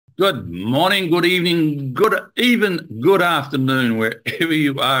Good morning, good evening, good afternoon, wherever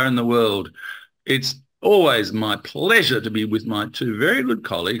you are in the world. It's always my pleasure to be with my two very good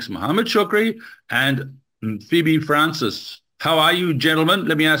colleagues, Mohammed Shukri and Phoebe Francis. How are you, gentlemen?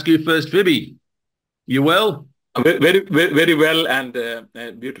 Let me ask you first, Phoebe. You well? Very well, and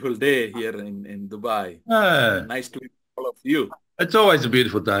a beautiful day here in Dubai. Ah, Nice to meet all of you. it's always a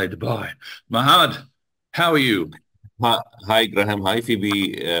beautiful day, Dubai. Mohammed, how are you? Hi, Graham. Hi,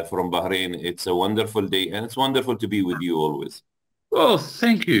 Phoebe from Bahrain. It's a wonderful day, and it's wonderful to be with you always. Well,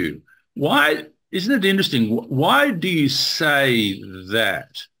 thank you. Why, isn't it interesting? Why do you say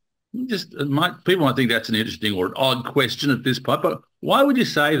that? People might think that's an interesting or an odd question at this point, but why would you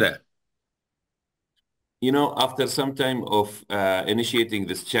say that? You know, after some time of initiating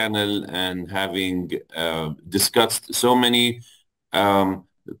this channel and having discussed so many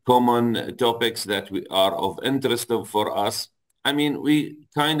common topics that are of interest for us, I mean, we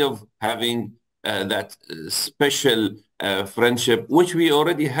kind of having that special friendship, which we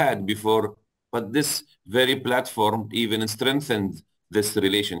already had before, but this very platform even strengthened this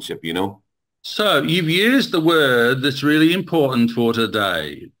relationship, you know? So you've used the word that's really important for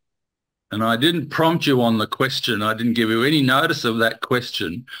today. And I didn't prompt you on the question. I didn't give you any notice of that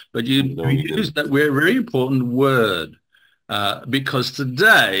question, but No, you you used didn't. that very important word because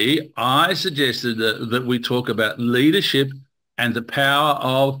today I suggested that we talk about leadership and the power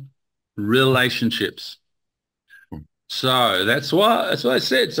of relationships. So that's what I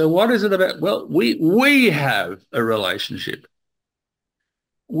said. So what is it about? Well, we have a relationship.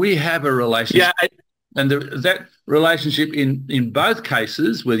 We have a Yeah, relationship. And that relationship in both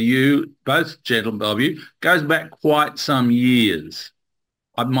cases, with you, both gentlemen of you, goes back quite some years.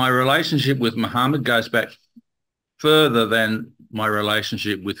 My relationship with Muhammad goes back further than my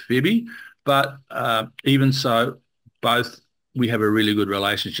relationship with Phoebe, but even so, both we have a really good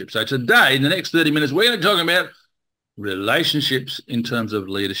relationship. So today, in the next 30 minutes, we're going to talk about relationships in terms of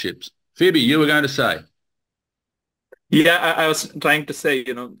leaderships. Phoebe, you were going to say. yeah. I was trying to say,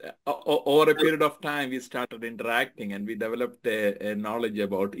 over a period of time, we started interacting and we developed a knowledge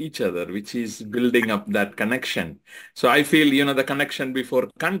about each other, which is building up that connection. So I feel, the connection before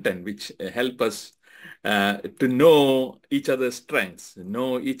content, which help us to know each other's strengths,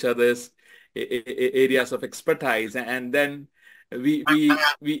 know each other's areas of expertise, and then we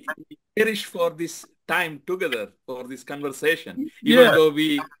cherish for this time together for this conversation, even Yeah, though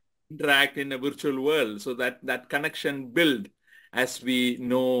we interact in a virtual world, so that connection build as we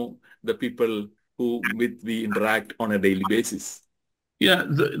know the people who with we interact on a daily basis. yeah.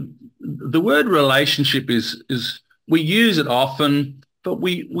 The word relationship is we use it often, but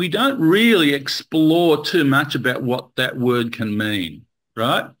we don't really explore too much about what that word can mean,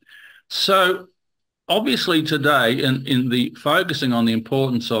 right? So obviously today, in the focusing on the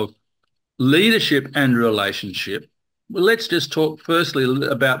importance of leadership and relationship, well, let's just talk firstly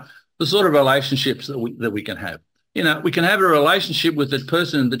about the sort of relationships that we can have. We can have a relationship with the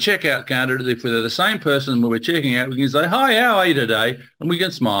person in the checkout counter. If they're the same person when we're checking out, we can say, "Hi, how are you today?" And we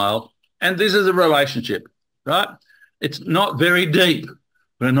can smile. And this is a relationship, right? It's not very deep.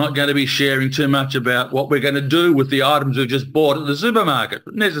 We're not going to be sharing too much about what we're going to do with the items we've just bought at the supermarket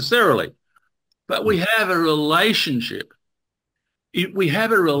necessarily. But we have a relationship. We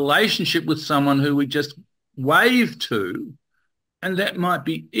have a relationship with someone who we just wave to, and that might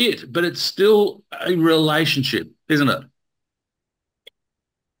be it, but it's still a relationship, isn't it?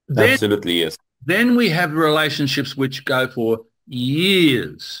 Then, Absolutely, yes. then we have relationships which go for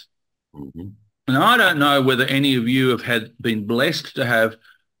years. Mhm. And I don't know whether any of you have been blessed to have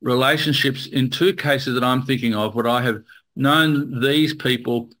relationships in two cases that I'm thinking of, where I have known these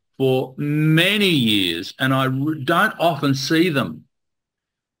people for many years and I don't often see them.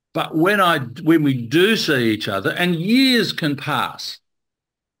 But when we do see each other, and years can pass,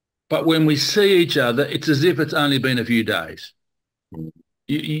 but when we see each other, it's as if it's only been a few days.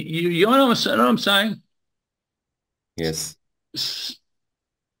 You know what I'm saying? Yes.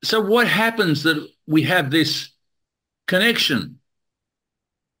 So what happens that we have this connection?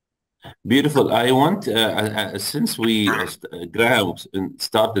 Beautiful. I want, since Graham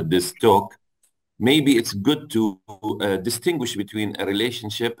started this talk, maybe it's good to distinguish between a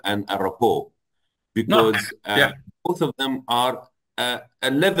relationship and a rapport, No. because Yeah. both of them are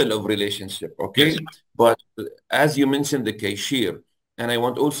a level of relationship, Yes. okay? But as you mentioned, the cashier, and I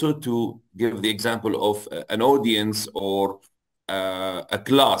want also to give the example of an audience or a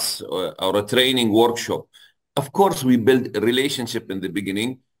class or a training workshop. Of course, we build a relationship in the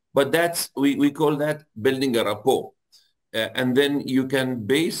beginning, but we call that building a rapport. And then you can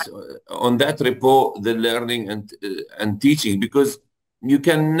base on that rapport the learning and teaching, because You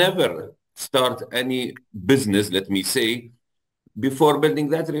can never start any business, let me say, before building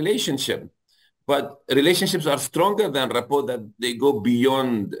that relationship. But relationships are stronger than rapport, that they go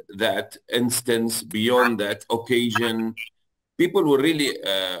beyond that instance, beyond that occasion. People will really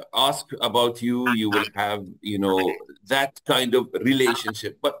ask about you. You will have, that kind of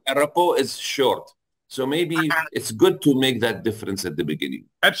relationship. But a rapport is short. So maybe it's good to make that difference at the beginning.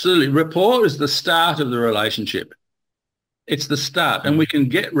 Absolutely. Rapport is the start of the relationship. It's the start. And we can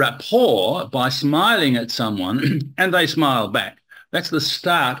get rapport by smiling at someone and they smile back. That's the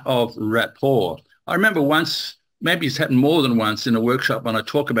start of rapport. I remember once, maybe it's happened more than once in a workshop, when I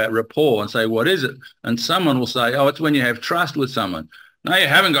talk about rapport and say, what is it? And someone will say, oh, it's when you have trust with someone. No, you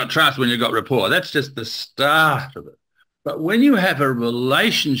haven't got trust when you've got rapport. That's just the start of it. But when you have a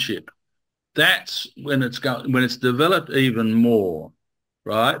relationship, that's when it's developed even more,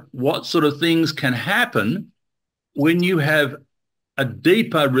 right? What sort of things can happen when you have a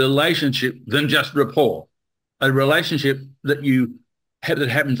deeper relationship than just rapport, a relationship that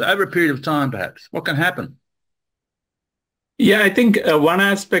happens over a period of time, perhaps? What can happen? Yeah, I think one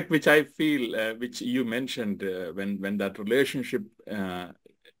aspect which I feel, which you mentioned, when that relationship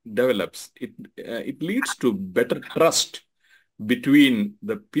develops, it leads to better trust between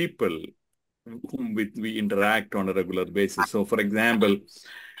the people whom we interact on a regular basis. So, for example,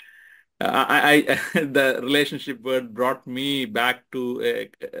 the relationship word brought me back to a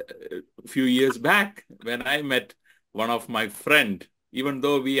few years back when I met one of my friend, even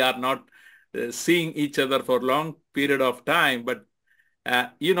though we are not seeing each other for a long period of time, but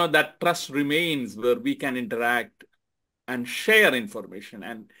that trust remains, where we can interact and share information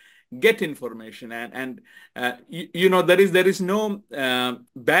and get information, and there is no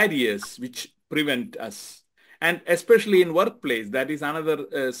barriers which prevent us. And especially in workplace, that is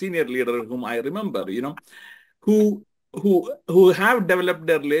another senior leader whom I remember, who have developed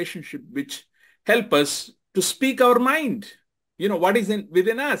a relationship which help us to speak our mind, what is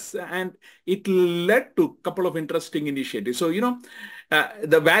within us. And it led to a couple of interesting initiatives. So,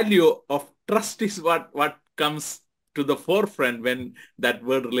 the value of trust is what comes to the forefront when that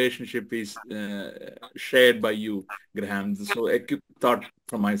word relationship is shared by you, Graham. So a quick thought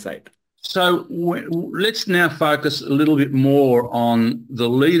from my side. So let's now focus a little bit more on the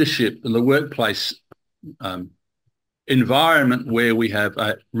leadership and the workplace environment where we have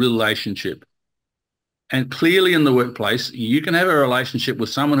a relationship. And clearly in the workplace, you can have a relationship with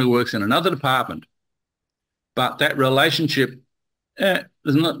someone who works in another department, but that relationship is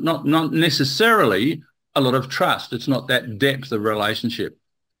not necessarily a lot of trust. It's not that depth of relationship.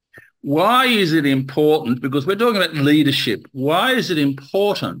 Why is it important? Because we're talking about leadership. Why is it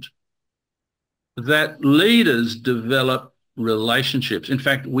important that leaders develop relationships? In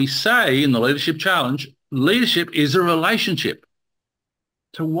fact, we say in the Leadership Challenge, leadership is a relationship.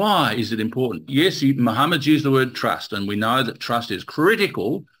 So why is it important? Yes, Muhammad's used the word trust, and we know that trust is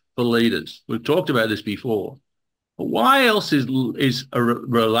critical for leaders. We've talked about this before. But why else is a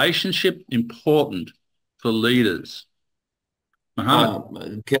relationship important for leaders?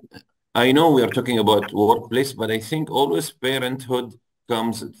 Muhammad? I know we are talking about workplace, but I think always parenthood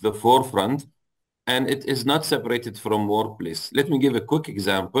comes at the forefront, and it is not separated from workplace. Let me give a quick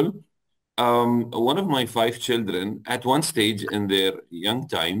example. One of my 5 children, at one stage in their young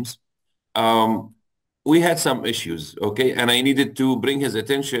times, we had some issues, okay? And I needed to bring his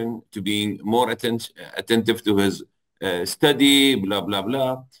attention to being more attentive to his study, blah, blah,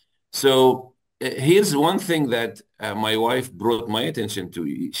 blah. So here's one thing that my wife brought my attention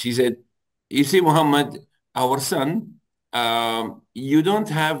to. She said, you see, Muhammad, our son, you don't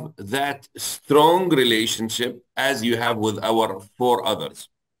have that strong relationship as you have with our 4 others,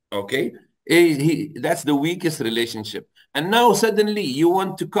 okay? That's the weakest relationship. And now suddenly you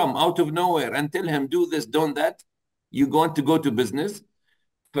want to come out of nowhere and tell him, do this, don't that. You want to go to business.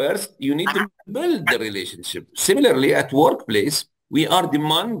 First, you need to build the relationship. Similarly, at workplace, we are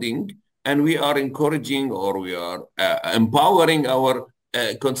demanding and we are encouraging, or we are empowering our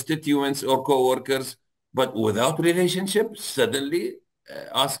constituents or co-workers, but without relationship, suddenly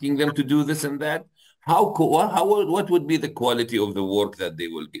asking them to do this and that. What would be the quality of the work that they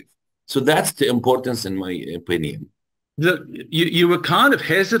will give? So that's the importance, in my opinion. You were kind of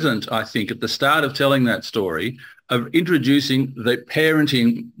hesitant, I think, at the start of telling that story, of introducing the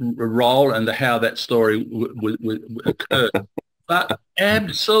parenting role and how that story occurred. But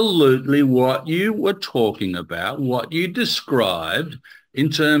absolutely what you were talking about, what you described in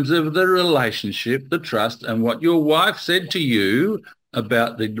terms of the relationship, the trust, and what your wife said to you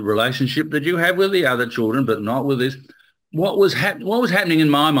about the relationship that you have with the other children, but not with this, what was happening in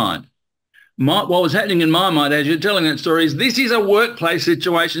my mind? what was happening in my mind as you're telling that story is this is a workplace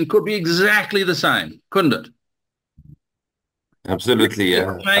situation, could be exactly the same, couldn't it? Absolutely,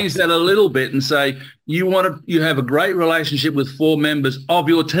 yeah. Change that a little bit and say you have a great relationship with 4 members of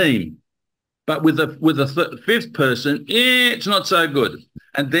your team, but with a fifth person, it's not so good.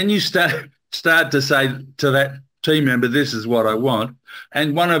 And then you start to say to that team member, "This is what I want,"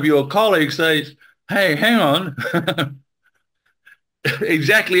 and one of your colleagues says, "Hey, hang on,"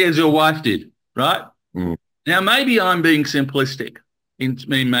 exactly as your wife did, right? Mm. Now maybe I'm being simplistic in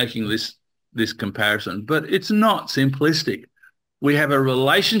me making this comparison, but it's not simplistic. We have a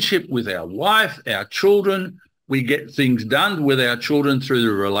relationship with our wife, our children. We get things done with our children through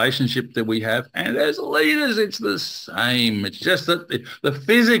the relationship that we have. And as leaders, it's the same. It's just that the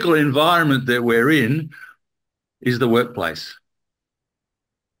physical environment that we're in is the workplace.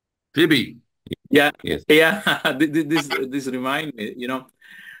 Phoebe. Yeah, Yes. yeah. This remind me,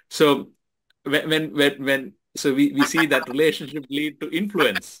 So so we see that relationship lead to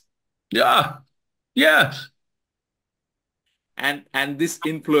influence. Yeah. Yes. And this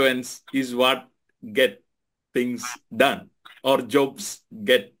influence is what get things done or jobs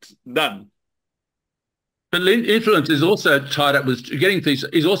get done. But influence is also tied up with getting things,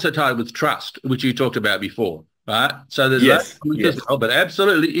 is also tied with trust, which you talked about before, right? So there's Yes, that, yes. but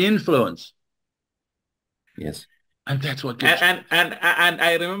absolutely influence. Yes. And that's what gets and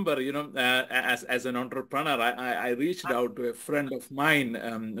I remember, as an entrepreneur, I reached out to a friend of mine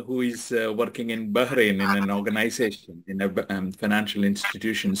who is working in Bahrain in an organization, in a financial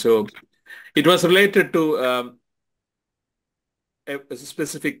institution. So it was related to a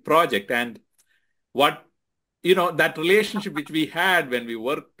specific project, and what that relationship which we had when we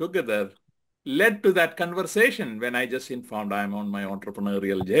worked together led to that conversation when I just informed I'm on my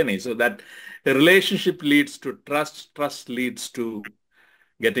entrepreneurial journey. So that the relationship leads to trust, trust leads to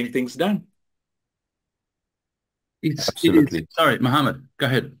getting things done. Absolutely. Sorry, Mohammed, go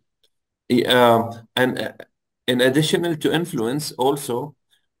ahead. And in additional to influence, also,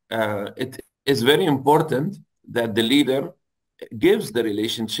 it is very important that the leader gives the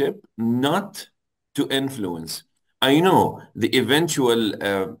relationship not to influence. I know the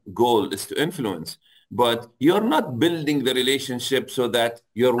eventual goal is to influence, but you're not building the relationship so that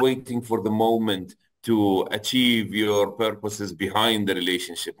you're waiting for the moment to achieve your purposes behind the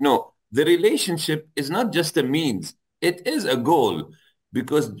relationship. No, the relationship is not just a means. It is a goal,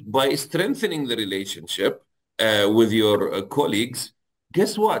 because by strengthening the relationship with your colleagues,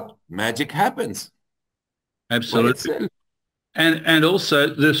 guess what? Magic happens. Absolutely. And also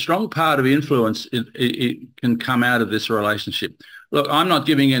the strong part of influence, it can come out of this relationship. Look, I'm not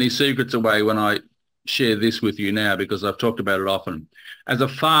giving any secrets away when I share this with you now, because I've talked about it often. As a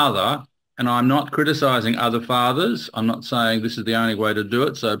father, and I'm not criticizing other fathers, I'm not saying this is the only way to do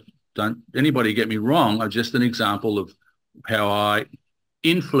it, so don't anybody get me wrong. I'm just an example of how I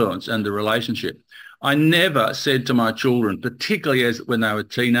influence and the relationship. I never said to my children, particularly when they were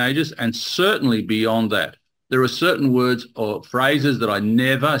teenagers, and certainly beyond that, there are certain words or phrases that I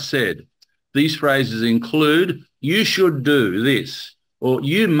never said. These phrases include, you should do this, or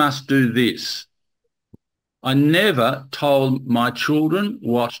you must do this. I never told my children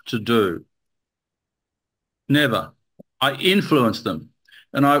what to do. Never. I influenced them.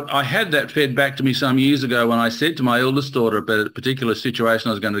 And I had that fed back to me some years ago when I said to my eldest daughter about a particular situation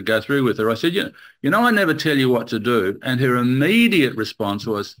I was going to go through with her. I said, I never tell you what to do. And her immediate response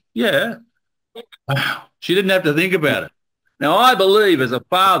was, yeah. She didn't have to think about it. Now, I believe as a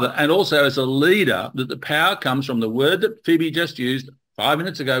father and also as a leader that the power comes from the word that Phoebe just used 5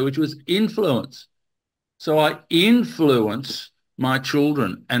 minutes ago, which was influence. So I influence my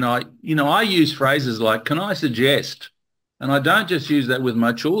children, and I use phrases like, can I suggest? And I don't just use that with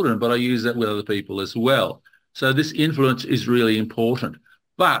my children, but I use that with other people as well. So this influence is really important.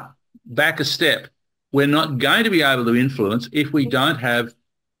 But back a step, we're not going to be able to influence if we don't have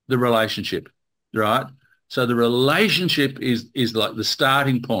the relationship, right? So the relationship is like the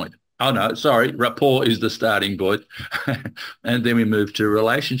starting point. Oh, no, sorry, rapport is the starting point. And then we move to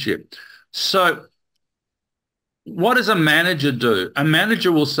relationship. So what does a manager do? A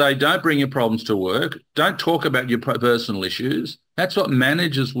manager will say, don't bring your problems to work. Don't talk about your personal issues. That's what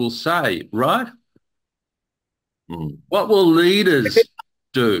managers will say, right? Mm. What will leaders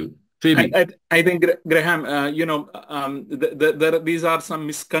do? Phoebe. I think, Graham, these are some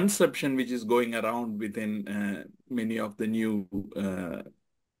misconception which is going around within many of the new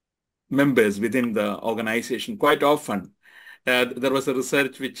members within the organization. Quite often, there was a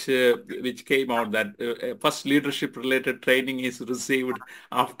research which came out that first leadership related training is received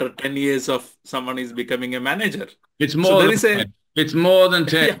after 10 years of someone is becoming a manager. It's more. So It's more than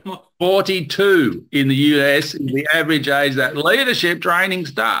 10. Yeah. 42 in the US is the average age that leadership training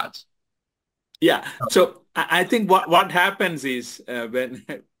starts. Yeah. So I think what happens is when,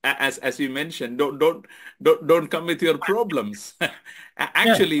 as you mentioned, don't come with your problems. Yeah,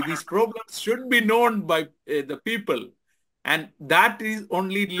 Actually, these problems should be known by the people, and that is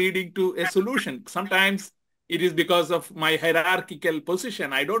only leading to a solution. Sometimes it is because of my hierarchical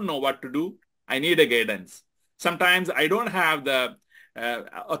position. I don't know what to do. I need a guidance. Sometimes I don't have the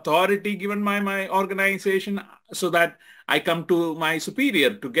authority given by my organization, so that I come to my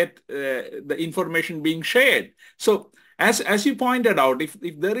superior to get the information being shared. So as you pointed out, if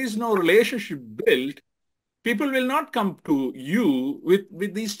there is no relationship built, people will not come to you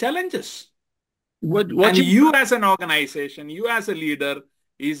with these challenges. what And you you as an organization, you as a leader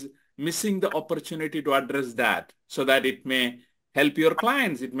is missing the opportunity to address that, so that it may help your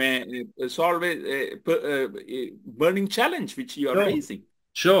clients. It may solve a burning challenge which you are sure, facing.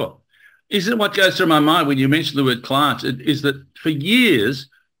 sure. Isn't what goes through my mind when you mention the word clients? It is that for years,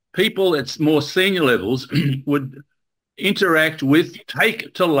 people at more senior levels would interact with,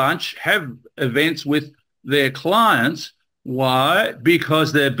 take to lunch, have events with their clients. Why?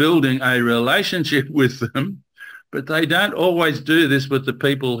 Because they're building a relationship with them, but they don't always do this with the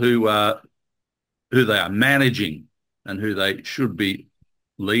people who they are managing and who they should be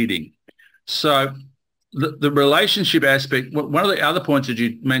leading. So the relationship aspect, one of the other points that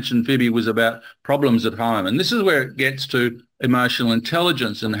you mentioned, Phoebe, was about problems at home. And this is where it gets to emotional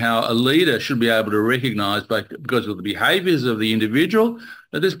intelligence and how a leader should be able to recognize, because of the behaviors of the individual,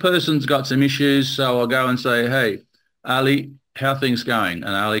 that this person's got some issues. So I'll go and say, hey, Ali, how are things going?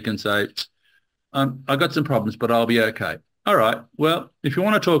 And Ali can say, I got some problems, but I'll be okay. All right. Well, if you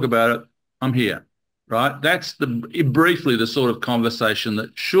want to talk about it, I'm here. Right. That's briefly the sort of conversation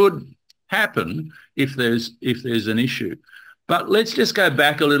that should happen if there's an issue. But let's just go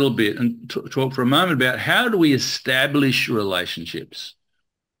back a little bit and talk for a moment about how do we establish relationships?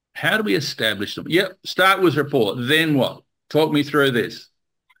 How do we establish them? Yep. Start with rapport. Then what? Talk me through this.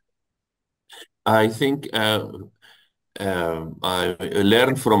 I think I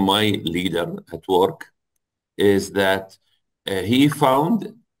learned from my leader at work is that he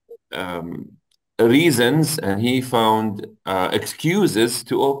found reasons and he found excuses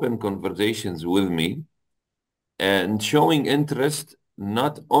to open conversations with me and showing interest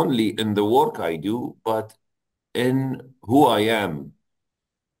not only in the work I do, but in who I am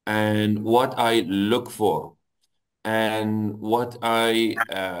and what I look for and what I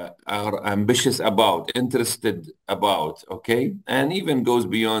are ambitious about, interested about, okay? And even goes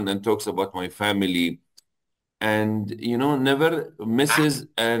beyond and talks about my family and, you know, never misses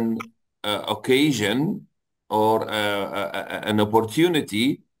an occasion or an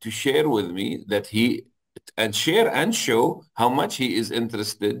opportunity to share with me that he and share and show how much he is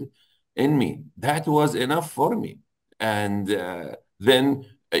interested in me. That was enough for me. And then,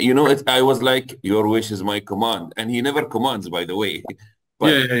 you know, I was like, your wish is my command. And he never commands, by the way.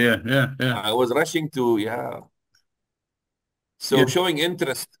 But Yeah. I was rushing to, yeah. So Yeah. showing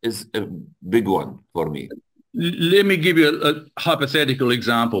interest is a big one for me. Let me give you a hypothetical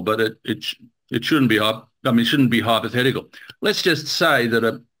example, but it shouldn't be it shouldn't be hypothetical. Let's just say that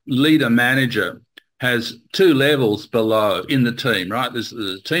a leader manager has two levels below in the team, right? There's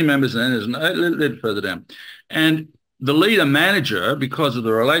team members and then there's a little further down. And the leader manager, because of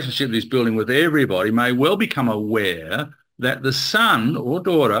the relationship he's building with everybody, may well become aware that the son or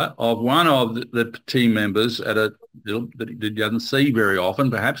daughter of one of the team members that he doesn't see very often,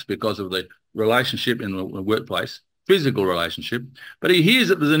 perhaps because of the relationship in the workplace, physical relationship, but he hears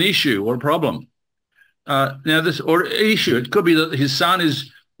that there's an issue or a problem. Now, this or issue, it could be that his son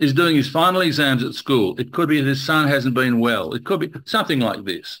is doing his final exams at school. It could be that his son hasn't been well. It could be something like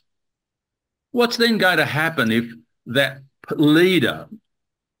this. What's then going to happen if that leader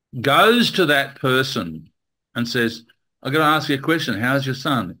goes to that person and says, I've got to ask you a question. How's your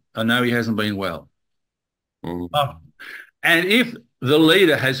son? I know he hasn't been well. Mm-hmm. Oh. And if the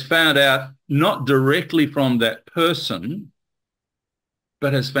leader has found out not directly from that person,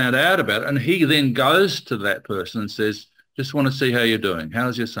 but has found out about it, and he then goes to that person and says, just want to see how you're doing.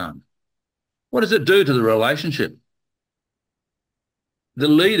 How's your son? What does it do to the relationship? The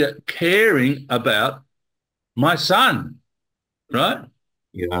leader caring about my son, right?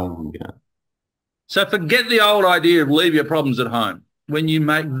 Yeah. So forget the old idea of leave your problems at home. When you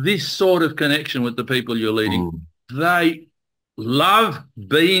make this sort of connection with the people you're leading, they love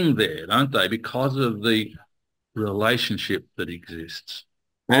being there, don't they? Because of the relationship that exists.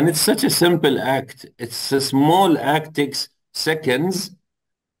 And it's such a simple act. It's a small act, takes seconds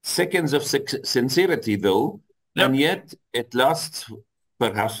of sincerity, though, Yep. and yet it lasts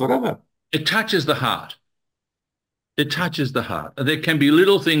perhaps forever. It touches the heart. It touches the heart. There can be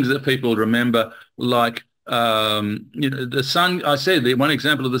little things that people remember, like the son. I said the one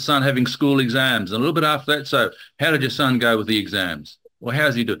example of the son having school exams, and a little bit after that. So, how did your son go with the exams? Or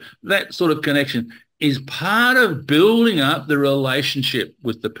how's he doing? That sort of connection is part of building up the relationship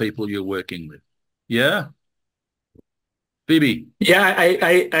with the people you're working with. Yeah, Phoebe. Yeah,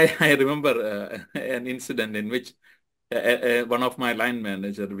 I remember an incident in which one of my line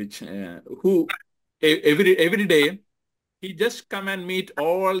manager, which who every day he just come and meet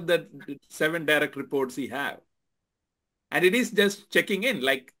all the 7 direct reports he have, and it is just checking in,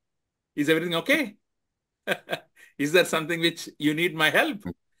 like, is everything okay? Is there something which you need my help?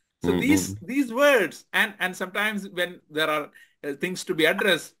 So these words, and sometimes when there are things to be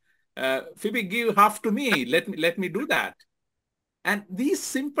addressed, Phoebe, give half to me. Let me do that. And these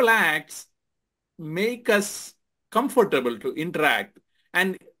simple acts make us comfortable to interact.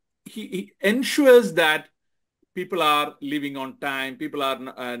 And he ensures that people are living on time, people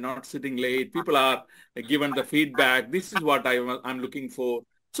are not sitting late, people are given the feedback. This is what I'm looking for.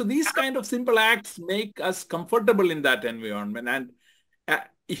 So these kind of simple acts make us comfortable in that environment. And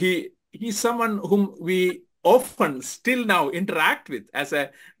he's someone whom we often still now interact with as a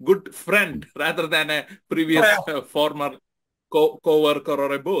good friend rather than a previous former co-worker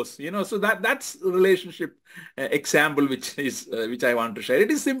or a boss, so that's relationship example which I want to share.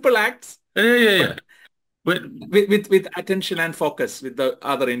 It is simple acts, But with attention and focus with the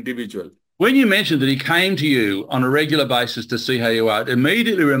other individual. When you mentioned that he came to you on a regular basis to see how you are, it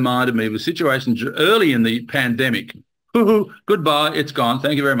immediately reminded me of a situation early in the pandemic. Goodbye, it's gone.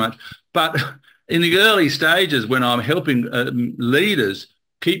 Thank you very much. But in the early stages, when I'm helping leaders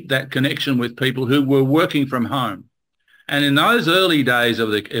keep that connection with people who were working from home, and in those early days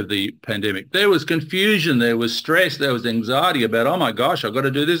of the pandemic, there was confusion, there was stress, there was anxiety about, oh my gosh, I've got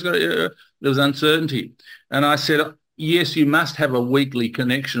to do this. There was uncertainty. And I said, yes, you must have a weekly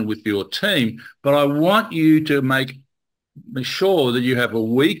connection with your team, but I want you to make sure that you have a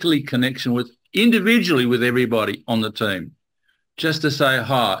weekly connection individually with everybody on the team. Just to say,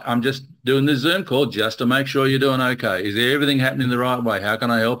 hi, I'm just doing the Zoom call just to make sure you're doing okay. Is everything happening the right way? How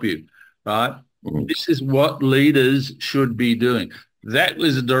can I help you? Right? This is what leaders should be doing. That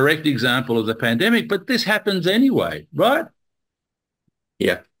was a direct example of the pandemic, but this happens anyway, right?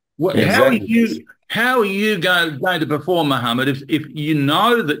 Yeah. Exactly. How are you going to perform, Mohammed, if you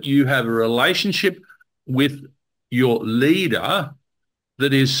know that you have a relationship with your leader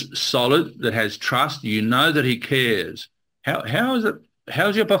that is solid, that has trust, you know that he cares? How's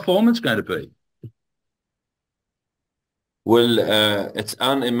your performance going to be? Well, it's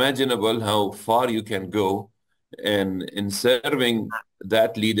unimaginable how far you can go in serving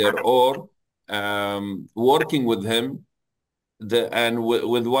that leader or working with him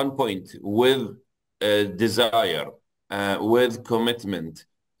with one point, with desire, with commitment,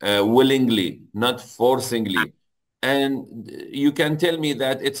 willingly, not forcingly. And you can tell me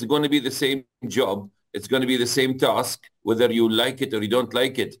that it's going to be the same job, it's going to be the same task, whether you like it or you don't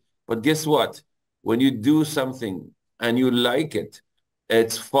like it. But guess what? When you do something and you like it,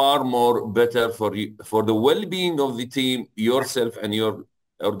 it's far more better for you, for the well-being of the team, yourself, and your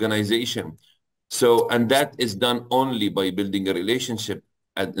organization. So, and that is done only by building a relationship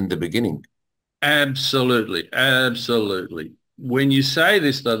in the beginning. Absolutely. Absolutely. When you say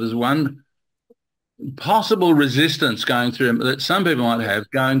this, though, there's one possible resistance going through that some people might have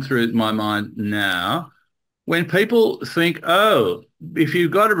going through my mind now. When people think, oh, if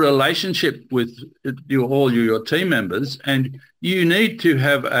you've got a relationship with all your team members and you need to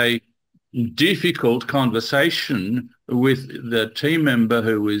have a difficult conversation with the team member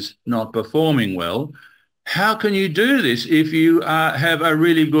who is not performing well, how can you do this if you have a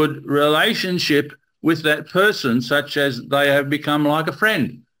really good relationship with that person, such as they have become like a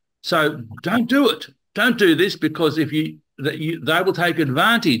friend? So don't do it. Don't do this, because they will take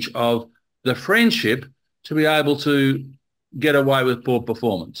advantage of the friendship to be able to get away with poor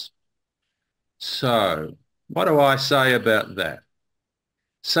performance. So what do I say about that?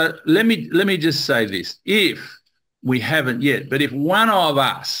 So let me just say this. If we haven't yet, but if one of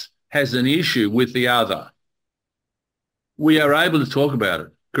us has an issue with the other, we are able to talk about it,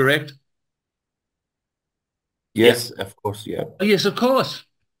 correct? Yes, yeah. Of course, yeah. Yes, of course.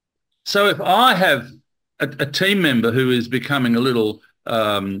 So if I have a team member who is becoming a little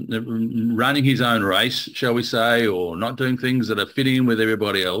running his own race, shall we say, or not doing things that are fitting in with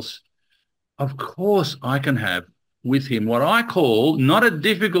everybody else, of course I can have with him what I call not a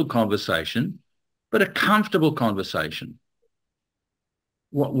difficult conversation, but a comfortable conversation.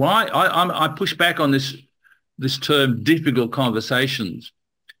 Why I push back on this this term difficult conversations.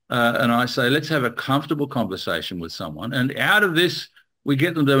 And I say, let's have a comfortable conversation with someone. And out of this, we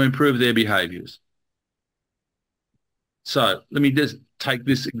get them to improve their behaviors. So let me just take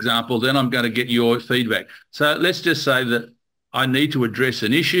this example, then I'm going to get your feedback. So let's just say that I need to address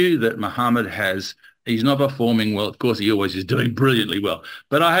an issue that Mohammed has. He's not performing well. Of course, he always is doing brilliantly well.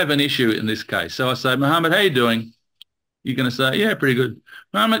 But I have an issue in this case. So I say, Mohammed, how are you doing? You're going to say, yeah, pretty good.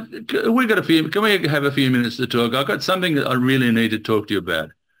 Mohammed, can we have a few minutes to talk? I've got something that I really need to talk to you about.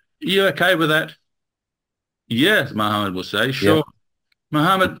 Are you okay with that? Yes, Mohammed will say, sure. Yeah.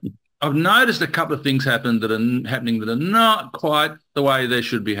 Mohammed, I've noticed a couple of things happening that are not quite the way they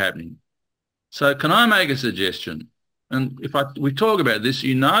should be happening. So can I make a suggestion? And if we talk about this,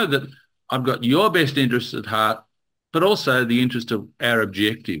 you know that I've got your best interests at heart, but also the interest of our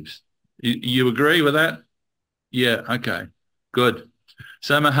objectives. You agree with that? Yeah, okay, good.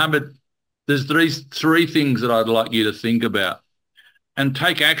 So Mohammed, there's three things that I'd like you to think about and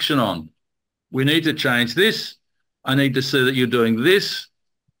take action on. We need to change this. I need to see that you're doing this,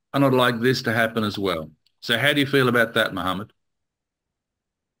 and I'd like this to happen as well. So how do you feel about that, Mohammed?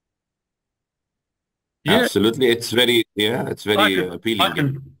 Yeah. Absolutely. It's very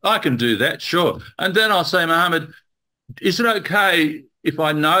appealing. I can do that, sure. And then I'll say, Mohammed, is it okay if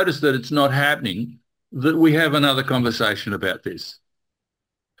I notice that it's not happening, that we have another conversation about this?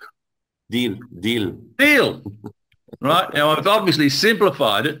 Deal. Right? Now, I've obviously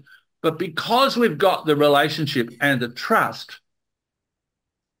simplified it, but because we've got the relationship and the trust,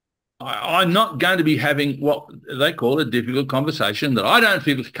 I'm not going to be having what they call a difficult conversation that I don't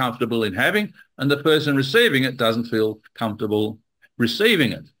feel comfortable in having, and the person receiving it doesn't feel comfortable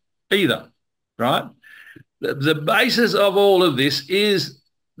receiving it either, right? The basis of all of this is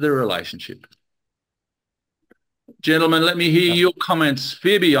the relationship. Gentlemen, let me hear your comments.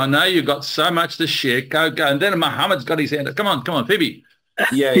 Phoebe, I know you've got so much to share. Go. And then Mohammed's got his hand up. Come on, Phoebe.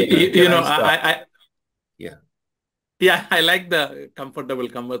 Yeah. Yeah, I like the comfortable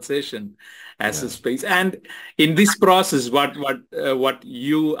conversation as a space. And in this process, what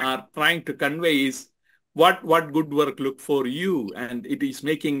you are trying to convey is what good work look for you, and it is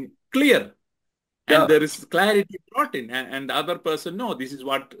making clear. And there is clarity brought in, and the other person, no, this is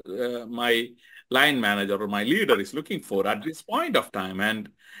what my line manager or my leader is looking for at this point of time. And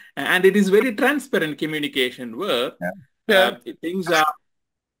it is very transparent communication where things are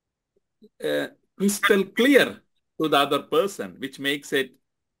crystal clear to the other person, which makes it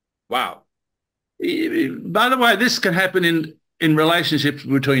wow. By the way, this can happen in relationships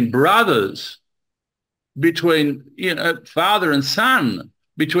between brothers, between father and son,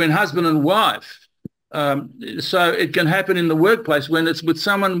 between husband and wife. So it can happen in the workplace when it's with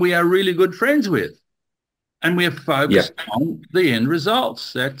someone we are really good friends with, and we are focused on the end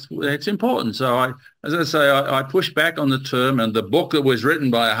results. That's important. So I push back on the term, and the book that was written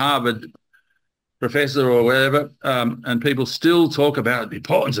by a Harvard professor or whatever, and people still talk about the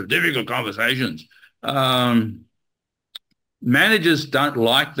importance of difficult conversations. Managers don't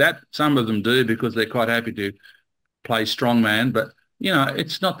like that. Some of them do because they're quite happy to play strongman, but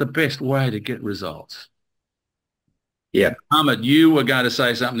it's not the best way to get results. Yeah. Ahmed, you were going to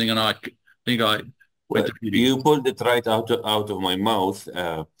say something, and I think I went to you pulled it right out of my mouth,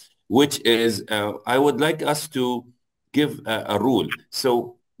 which is I would like us to give a rule.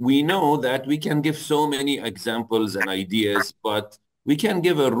 So we know that we can give so many examples and ideas, but we can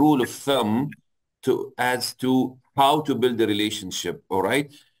give a rule of thumb as to how to build a relationship, all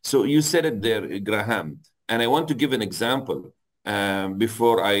right? So you said it there, Graham, and I want to give an example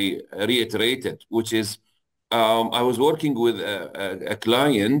before I reiterate it, which is I was working with a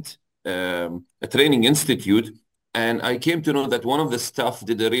client, a training institute, and I came to know that one of the staff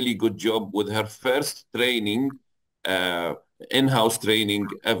did a really good job with her first training, in-house training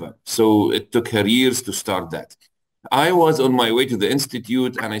ever. So it took her years to start that. I was on my way to the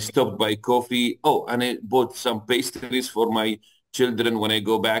institute and I stopped by coffee. Oh, and I bought some pastries for my children when I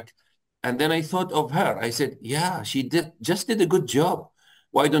go back. And then I thought of her. I said, yeah, she just did a good job.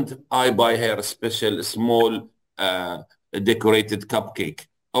 Why don't I buy her a special, small, decorated cupcake?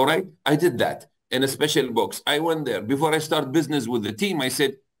 All right. I did that in a special box. I went there. Before I start business with the team, I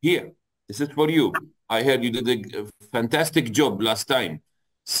said, here, this is for you. I heard you did a fantastic job last time.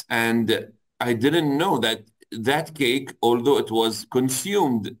 And I didn't know that cake, although it was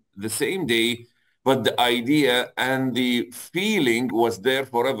consumed the same day, but the idea and the feeling was there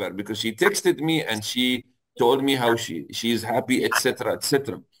forever, because she texted me and she told me how she's happy, etc.,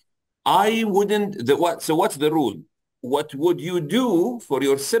 etc. I wouldn't. So what's the rule? What would you do for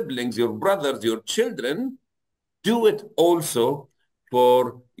your siblings, your brothers, your children? Do it also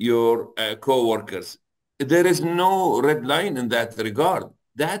for your co-workers. there is no red line in that regard.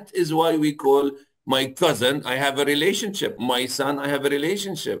 That is why we call my cousin, I have a relationship. My son, I have a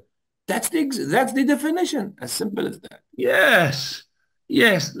relationship. That's the definition, as simple as that. Yes.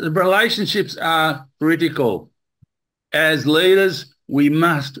 Yes. The relationships are critical. As leaders, we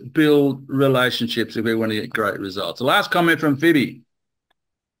must build relationships if we want to get great results. The last comment from Phoebe.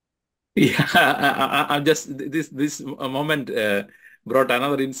 Yeah, I'm just this moment brought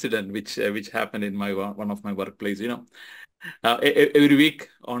another incident which happened in my one of my workplace. You know, every week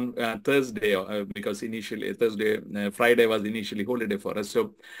on Thursday, because initially Friday was initially holiday for us.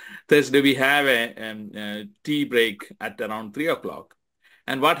 So Thursday we have a tea break at around 3 o'clock.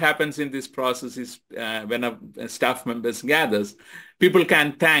 And what happens in this process is when a staff members gathers, people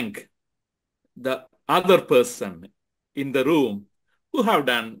can thank the other person in the room who have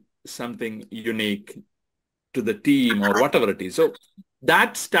done something unique to the team or whatever it is. So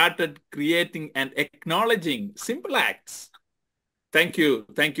that started creating and acknowledging simple acts. Thank you.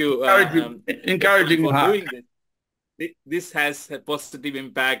 Encouraging for doing this. This has a positive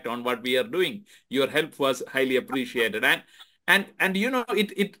impact on what we are doing. Your help was highly appreciated. And you know,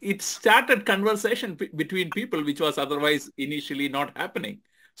 it started conversation between people, which was otherwise initially not happening.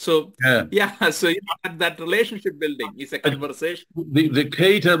 So so you know, that relationship building is a conversation. The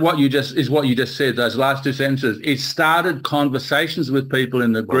key to what you just said, those last two sentences. It started conversations with people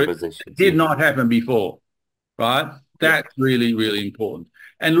in the group. It did not happen before, right? That's really, really important.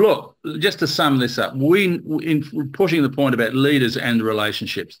 And look, just to sum this up, in pushing the point about leaders and the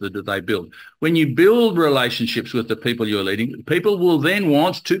relationships that they build. When you build relationships with the people you're leading, people will then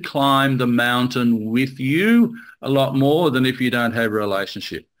want to climb the mountain with you a lot more than if you don't have a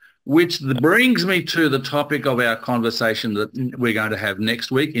relationship. Which brings me to the topic of our conversation that we're going to have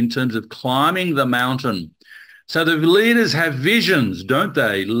next week in terms of climbing the mountain. So the leaders have visions, don't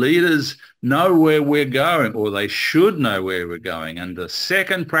they? Leaders know where we're going, or they should know where we're going. And the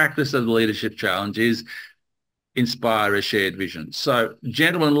second practice of the leadership challenge is inspire a shared vision. So,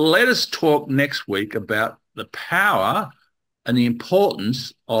 gentlemen, let us talk next week about the power and the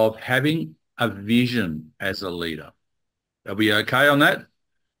importance of having a vision as a leader. Are we okay on that?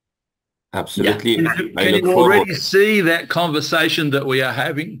 Absolutely. Yeah. Can you already see that conversation that we are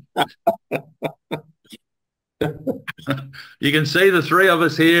having? You can see the three of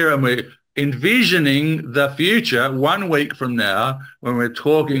us here, and we're envisioning the future 1 week from now when we're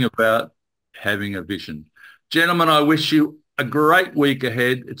talking about having a vision. Gentlemen, I wish you a great week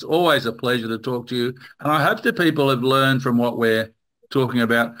ahead. It's always a pleasure to talk to you. And I hope that people have learned from what we're talking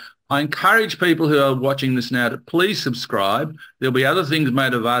about. I encourage people who are watching this now to please subscribe. There'll be other things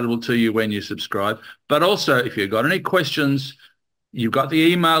made available to you when you subscribe. But also, if you've got any questions, you've got the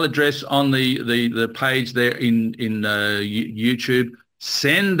email address on the page there in YouTube.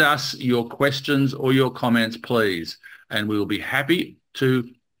 Send us your questions or your comments, please. And we will be happy to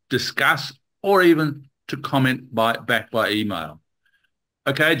discuss or even to comment back by email.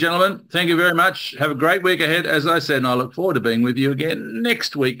 Okay, gentlemen, thank you very much. Have a great week ahead, as I said, and I look forward to being with you again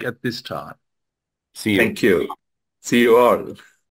next week at this time. See you. Thank you. See you all.